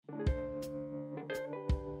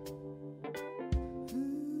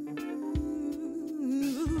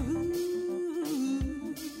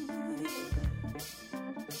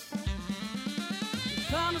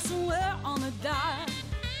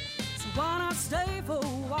stay for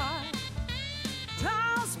a while.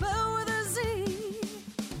 Trialz spelled with a Z.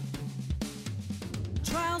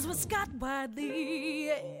 Trialz with Scott Weidley,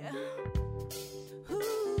 yeah.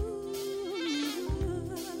 Ooh.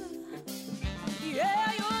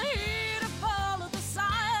 Yeah, you're here to follow the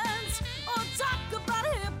science or talk about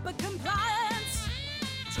HIPAA compliance.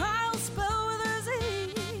 Trialz spelled with a Z.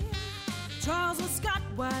 Trialz with Scott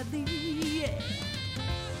Weidley, yeah.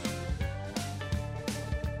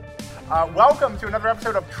 Welcome to another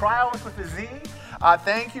episode of Trialz with a Z.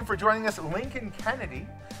 Thank you for joining us, Lincoln Kennedy,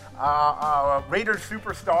 Raiders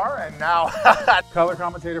superstar, and now color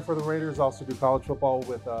commentator for the Raiders. Also do college football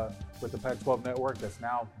with the Pac-12 network that's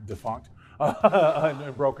now defunct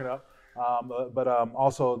and broken up. But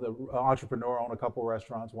also the entrepreneur, own a couple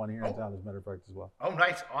restaurants, one here in town, as a matter of fact, as well. Oh,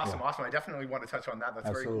 nice. Awesome, Yeah. Awesome. I definitely want to touch on that. That's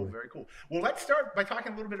Absolutely. very cool, very cool. Well, let's start by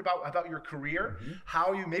talking a little bit about your career,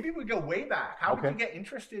 how you, maybe we go way back. How did you get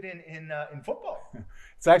interested in football?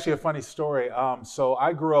 It's actually a funny story. So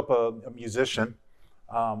I grew up a musician.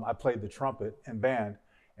 I played the trumpet in band,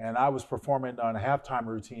 and I was performing on a halftime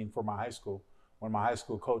routine for my high school. When my high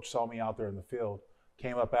school coach saw me out there in the field,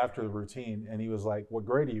 came up after the routine, and he was like, "What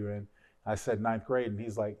grade are you in?" I said 9th grade, and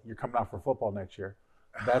he's like, "You're coming out for football next year."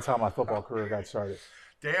 That's how my football career got started.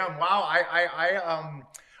 Damn! Wow!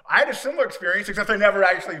 I had a similar experience, except I never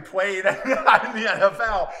actually played in the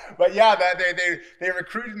NFL. But yeah, they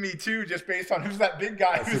recruited me too, just based on who's that big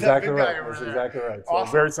guy. That's who's exactly that big right. guy over That's there. exactly right. So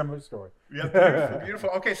Awesome. very similar story. Yeah, beautiful, beautiful.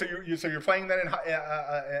 Okay, so you're playing then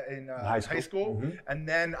in high school, and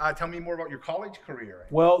then tell me more about your college career.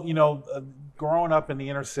 Well, growing up in the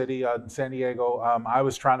inner city in San Diego, I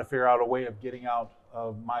was trying to figure out a way of getting out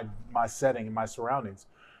of my setting and my surroundings.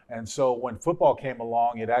 And so when football came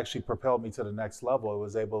along, it actually propelled me to the next level. I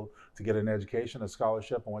was able to get an education, a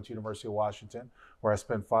scholarship. I went to University of Washington, where I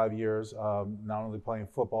spent 5 years not only playing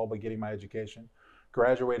football, but getting my education.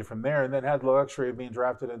 Graduated from there, and then had the luxury of being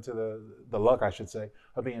drafted into the luck, I should say,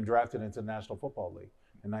 of being drafted into the National Football League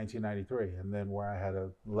in 1993. And then where I had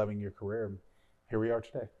an 11-year career. Here we are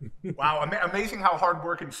today. Wow, amazing how hard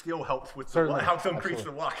work and skill helps with helps increase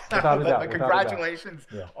the luck. Without a doubt. Congratulations.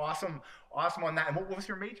 Yeah. Awesome on that. And what was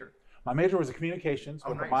your major? My major was communications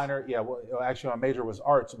with a minor. Yeah, well, actually, my major was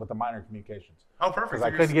arts with a minor in communications. Oh, perfect. Because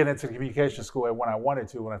I couldn't get into communication school when I wanted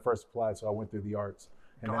to when I first applied, so I went through the arts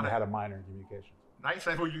and then had a minor in communications. Nice.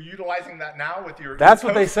 Well, you're utilizing that now with your. That's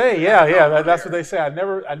what they say. Yeah. That's what they say. I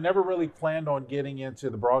never really planned on getting into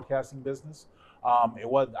the broadcasting business.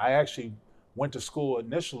 I actually went to school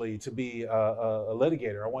initially to be a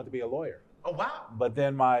litigator. I wanted to be a lawyer. Oh wow! But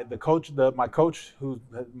then my classes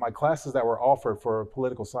that were offered for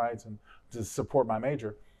political science and to support my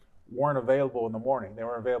major weren't available in the morning. They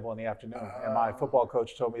were available in the afternoon. And my football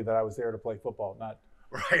coach told me that I was there to play football, not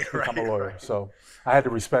become a lawyer. Right. So I had to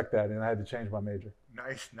respect that, and I had to change my major.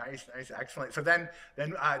 Nice, excellent. So then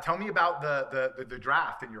tell me about the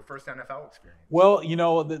draft and your first NFL experience. Well,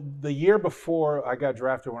 the year before I got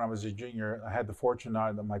drafted, when I was a junior, I had the fortune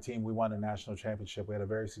that my team, we won a national championship. We had a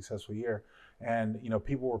very successful year, and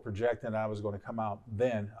people were projecting I was going to come out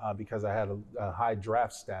then because I had a high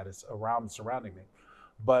draft status surrounding me.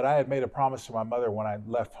 But I had made a promise to my mother when I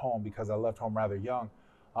left home, because I left home rather young.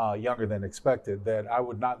 Younger than expected, that I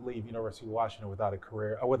would not leave University of Washington without a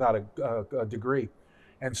career, without a degree.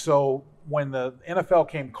 And so when the NFL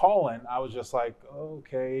came calling, I was just like,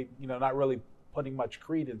 okay, not really putting much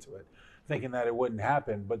creed into it, thinking that it wouldn't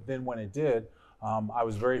happen. But then when it did, I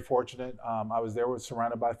was very fortunate. I was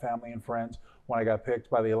surrounded by family and friends when I got picked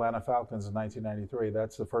by the Atlanta Falcons in 1993.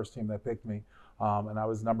 That's the first team that picked me. And I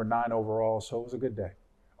was number 9 overall, so it was a good day.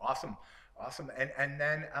 Awesome. And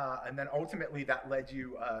then ultimately that led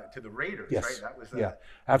you to the Raiders, yes. Right? That was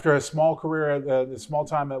After a small career, a small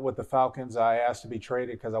time with the Falcons, I asked to be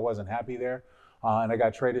traded because I wasn't happy there, and I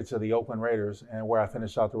got traded to the Oakland Raiders, and where I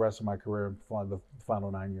finished out the rest of my career for the final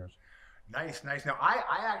 9 years. Nice. Now I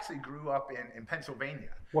actually grew up in Pennsylvania.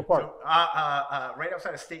 What part? So, right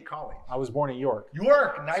outside of State College. I was born in York.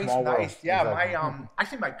 Nice. Small world. Yeah, exactly.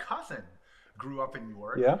 Actually my cousin grew up in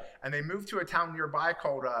York. Yeah. And they moved to a town nearby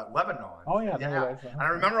called Lebanon. Oh yeah. And I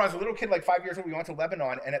remember I was a little kid, like 5 years old. We went to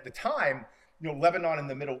Lebanon, and at the time, Lebanon in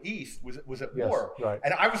the Middle East was at war. Right.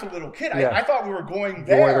 And I was a little kid. Yeah. I thought we were going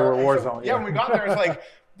there. War zone. Yeah. When we got there, it's like,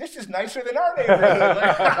 this is nicer than our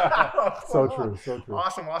neighborhood. So true.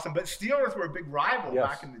 Awesome. But Steelers were a big rival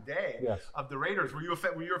back in the day of the Raiders. Were you a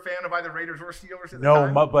fan of either Raiders or Steelers at the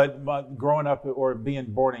time? No, but growing up or being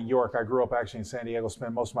born in York, I grew up actually in San Diego,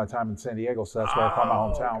 spent most of my time in San Diego, so that's where I call my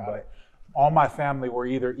hometown. But all my family were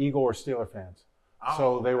either Eagle or Steeler fans.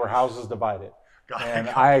 So they were houses divided. And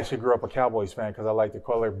I actually grew up a Cowboys fan because I like the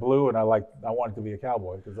color blue, and I wanted to be a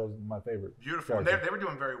Cowboy because those were my favorite. Beautiful. And they were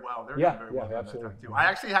doing very well. They were Yeah, doing very well absolutely. that time too. I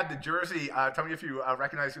actually had the jersey. Tell me if you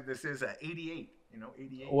recognize who this is. 88.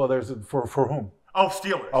 88. Well, for whom? Oh,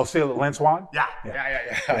 Steelers. Oh, Steelers. Lynn Swan? Yeah.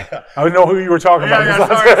 I didn't know who you were talking about. Yeah,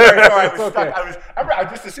 sorry. I was stuck. I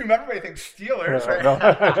just assume everybody thinks Steelers. Right?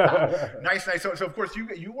 No. Nice. So of course you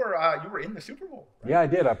were in the Super Bowl. Right? Yeah, I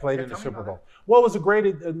did. I played in the Super Bowl. Well, it was a great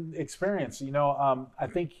experience. I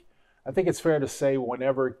think it's fair to say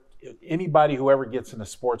whenever anybody who ever gets into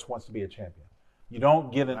sports wants to be a champion. You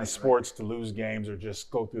don't get into sports to lose games or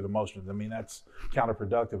just go through the motions. I mean, that's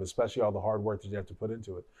counterproductive, especially all the hard work that you have to put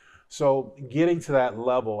into it. So getting to that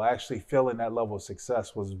level, actually feeling that level of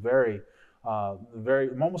success was very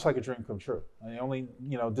almost like a dream come true. And the only,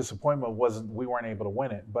 disappointment wasn't we weren't able to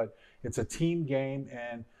win it, but it's a team game.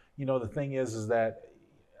 And, the thing is that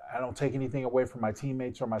I don't take anything away from my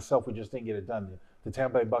teammates or myself. We just didn't get it done. The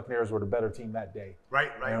Tampa Bay Buccaneers were the better team that day.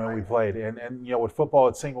 Right. We played. And with football,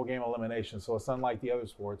 it's single game elimination. So it's unlike the other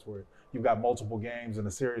sports where you've got multiple games and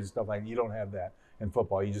a series and stuff like that. You don't have that in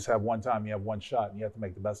football. You just have one time, you have one shot, and you have to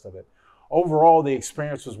make the best of it. Overall, the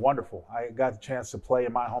experience was wonderful. I got the chance to play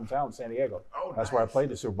in my hometown, San Diego. Oh, That's where I played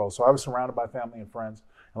the Super Bowl. So I was surrounded by family and friends.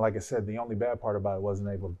 And like I said, the only bad part about it wasn't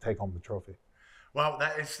able to take home the trophy. Well,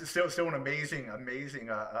 that is still an amazing.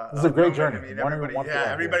 It was a great journey. I mean,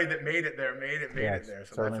 everybody that made it there made it there.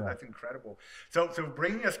 So that's incredible. So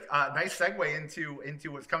bringing us nice segue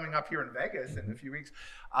into what's coming up here in Vegas in a few weeks.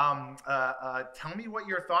 Tell me what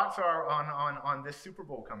your thoughts are on this Super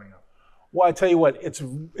Bowl coming up. Well, I tell you what, it's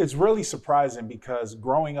really surprising because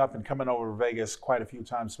growing up and coming over to Vegas quite a few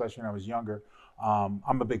times, especially when I was younger,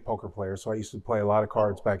 I'm a big poker player, so I used to play a lot of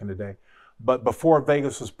cards back in the day. But before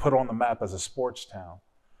Vegas was put on the map as a sports town,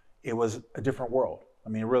 it was a different world. I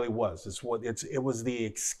mean, it really was. It was the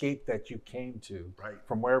escape that you came to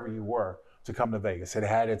from wherever you were to come to Vegas. It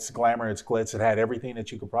had its glamour, its glitz. It had everything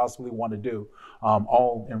that you could possibly want to do,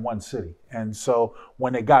 all in one city. And so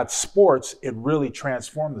when it got sports, it really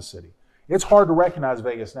transformed the city. It's hard to recognize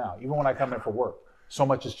Vegas now, even when I come in for work. So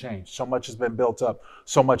much has changed. So much has been built up.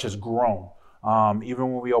 So much has grown.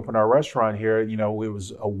 Even when we opened our restaurant here, it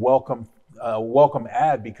was a welcome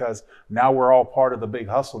ad because now we're all part of the big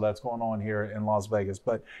hustle that's going on here in Las Vegas.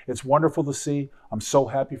 But it's wonderful to see. I'm so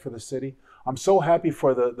happy for the city. I'm so happy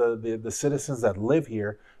for the citizens that live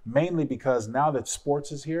here, mainly because now that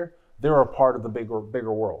sports is here, they're a part of the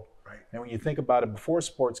bigger world. Right. And when you think about it, before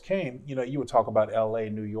sports came, you would talk about LA,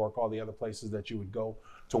 New York, all the other places that you would go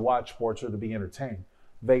to watch sports or to be entertained.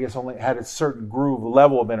 Vegas only had a certain groove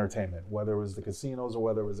level of entertainment, whether it was the casinos or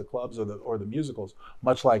whether it was the clubs or the musicals,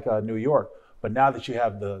 much like New York. But now that you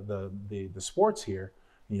have the sports here,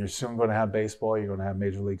 you're soon going to have baseball, you're going to have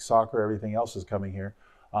Major League Soccer, everything else is coming here.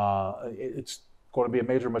 It's going to be a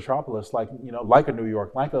major metropolis like a New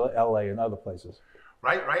York, like a LA and other places.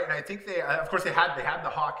 Right, and I think they had the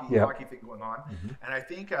hockey thing going on, and I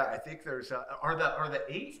think there's are the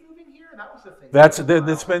A's moving here? That was the thing.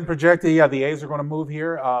 That's been projected. Yeah, the A's are going to move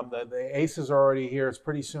here. The Aces are already here. It's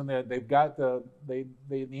pretty soon. They've got the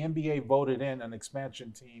NBA voted in an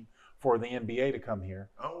expansion team for the NBA to come here.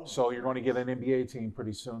 Oh, so you're going to get an NBA team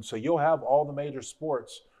pretty soon. So you'll have all the major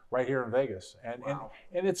sports right here in Vegas, and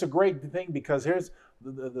it's a great thing because here's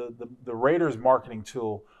the Raiders marketing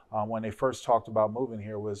tool. When they first talked about moving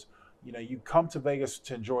here was, you come to Vegas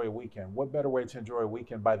to enjoy a weekend. What better way to enjoy a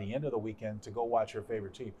weekend by the end of the weekend to go watch your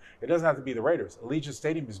favorite team? It doesn't have to be the Raiders. Allegiant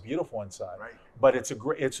Stadium is beautiful inside, but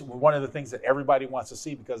it's one of the things that everybody wants to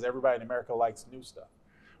see because everybody in America likes new stuff.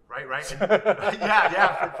 Right.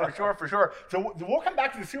 Yeah, for sure. So we'll come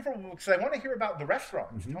back to the Super Bowl because I want to hear about the restaurant.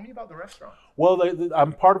 Tell me about the restaurant. Well,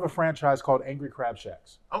 I'm part of a franchise called Angry Crab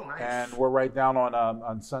Shacks. Oh, nice. And we're right down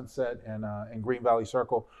on Sunset and in Green Valley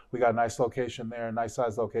Circle. We got a nice location there, a nice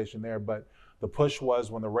size location there. But the push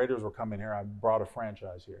was when the Raiders were coming here, I brought a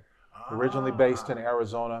franchise here. Originally based in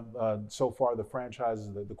Arizona. So far, the franchise,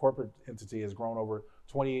 the corporate entity has grown over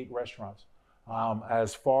 28 restaurants.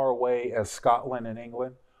 As far away as Scotland and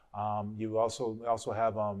England. You also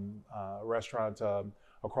have a restaurant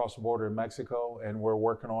across the border in Mexico, and we're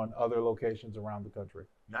working on other locations around the country.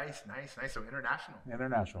 Nice. So international.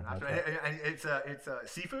 That's right. And it's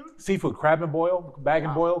seafood? Seafood, crab and boil, bag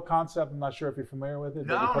and boil concept. I'm not sure if you're familiar with it.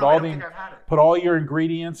 No, I don't think I've had it. Put all your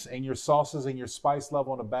ingredients and your sauces and your spice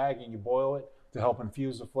level in a bag, and you boil it. to help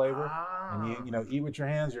infuse the flavor. And you know, eat with your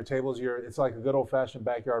hands. Your table's it's like a good old-fashioned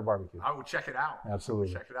backyard barbecue. I will check it out.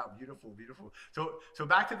 Absolutely. Check it out. Beautiful, beautiful. So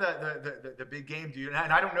back to the big game.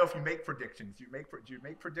 And I don't know if you make predictions. Do you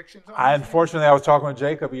make predictions on Unfortunately, I was talking with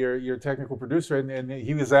Jacob, your technical producer, and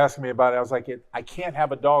he was asking me about it. I was like, I can't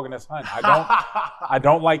have a dog in this hunt. I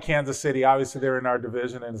don't like Kansas City. Obviously, they're in our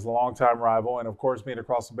division, and it's a longtime rival. And of course, being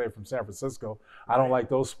across the bay from San Francisco, I don't like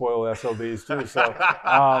those spoiled SOBs too. So,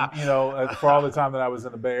 you know, for all the time that I was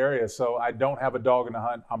in the Bay Area, so I don't have a dog in the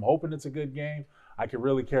hunt. I'm hoping it's a good game. I could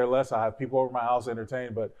really care less. I have people over my house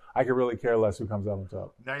entertained, but I could really care less who comes out on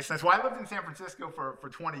top. Nice. Well, I lived in San Francisco for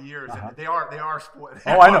 20 years, and they are spoiled.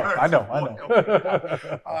 I know.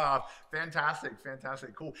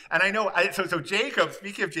 Fantastic, cool. And I know. So Jacob.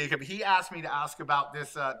 Speaking of Jacob, he asked me to ask about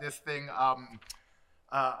this thing.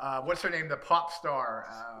 What's her name? The pop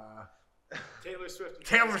star. Taylor Swift.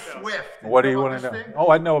 What do you want to know?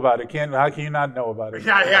 Oh, I know about it. How can you not know about it?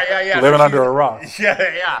 Yeah. Living under a rock.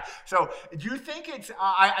 Yeah. So, do you think it's?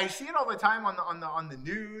 I see it all the time on the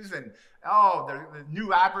news, and the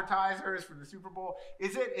new advertisers for the Super Bowl.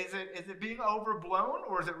 Is it being overblown,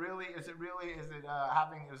 or is it really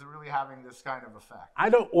having this kind of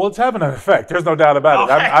effect? Well, it's having an effect. There's no doubt about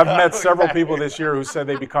it. I've met several people this year who said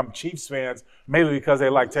they become Chiefs fans mainly because they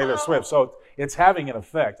like Taylor Swift. So it's having an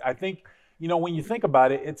effect. I think. You know, when you think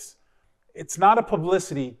about it, it's not a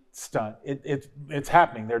publicity stunt. It's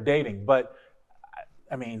happening. They're dating, but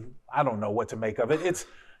I mean, I don't know what to make of it.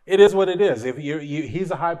 It is what it is. If he's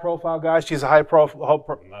a high profile guy, she's a high profile,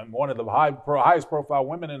 one of the highest profile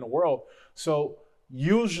women in the world. So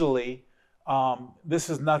usually, this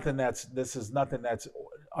is nothing that's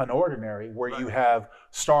unordinary, where you have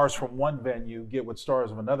stars from one venue get with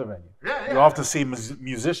stars of another venue. You often see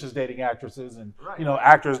musicians dating actresses, and you know,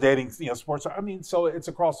 actors dating sports. I mean, so it's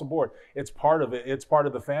across the board. It's part of it. It's part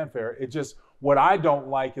of the fanfare. It just, what I don't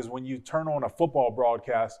like is when you turn on a football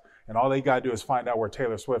broadcast and all they gotta do is find out where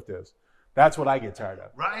Taylor Swift is. That's what I get tired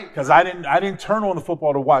of. Right. Because I didn't turn on the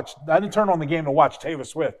football to watch. I didn't turn on the game to watch Taylor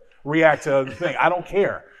Swift react to the thing. I don't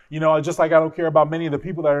care. You know, just like I don't care about many of the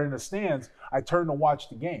people that are in the stands. I turn to watch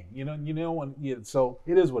the game. So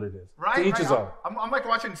it is what it is. Right. To each his own. I'm like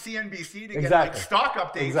watching CNBC to get like stock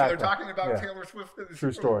updates. They're talking about Taylor Swift.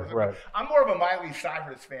 True story. Right. I'm more of a Miley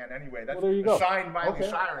Cyrus fan anyway. That's there you go. Signed Miley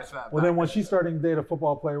Cyrus. Well, then when she's starting to date a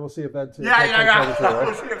football player, we'll see if that.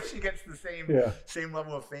 We'll see if she gets the same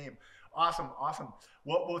level of fame. Awesome.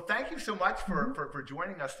 Well, thank you so much for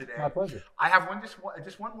joining us today. My pleasure. I have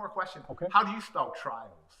just one more question. Okay. How do you spell Trialz?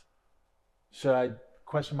 Should I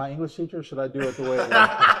question my English teacher, or should I do it the way it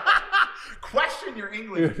was? Question your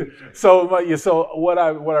English teacher. So what I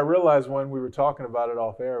realized when we were talking about it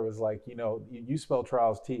off air was, like, you spell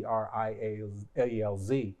Trialz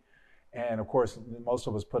Trialz, and of course most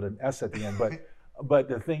of us put an S at the end, but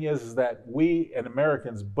the thing is that we and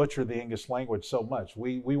Americans butcher the English language so much.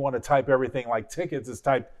 We want to type everything, like tickets is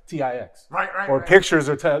typed TIX. Right. Or pictures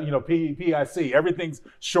are PIC. Everything's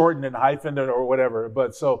shortened and hyphened or whatever.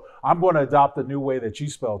 But so I'm going to adopt the new way that you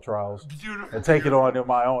spell Trialz and take it on in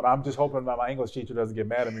my own. I'm just hoping that my English teacher doesn't get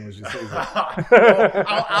mad at me when she sees it.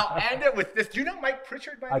 Well, I'll end it with this. Do you know Mike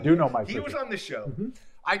Pritchard? I do know Mike Pritchard. He was on the show. Mm-hmm.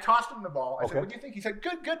 I tossed him the ball. I said, "What do you think?" He said,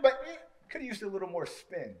 "Good, but could have used a little more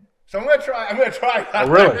spin." So I'm gonna try. Oh,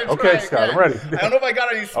 really? Okay, Scott, I'm ready. I don't know if I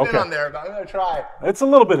got any spin on there, but I'm gonna try. It's a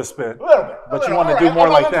little bit of spin. A little bit. But you want to do more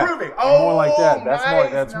like that. More like that.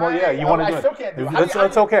 That's more. Yeah, you want to do it. I still can't do it.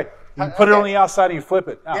 That's okay. You put it on the outside and you flip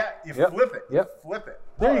it. Yeah, you flip it. Yep. Flip it.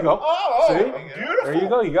 There you go. See? Beautiful. There you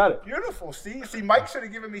go. You got it. Beautiful. See, Mike should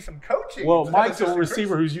have given me some coaching. Well, Mike's a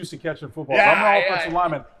receiver who's used to catching footballs. I'm an offensive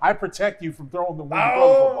lineman. I protect you from throwing the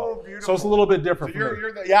football. Beautiful. So it's a little bit different so for me.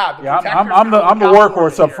 you're I'm the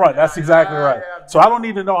workhorse up front. That's exactly right. So I don't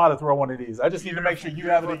need to know how to throw one of these. I just need to make sure you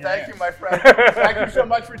have it in your hands. Thank you, my friend. Thank you so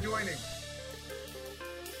much for joining.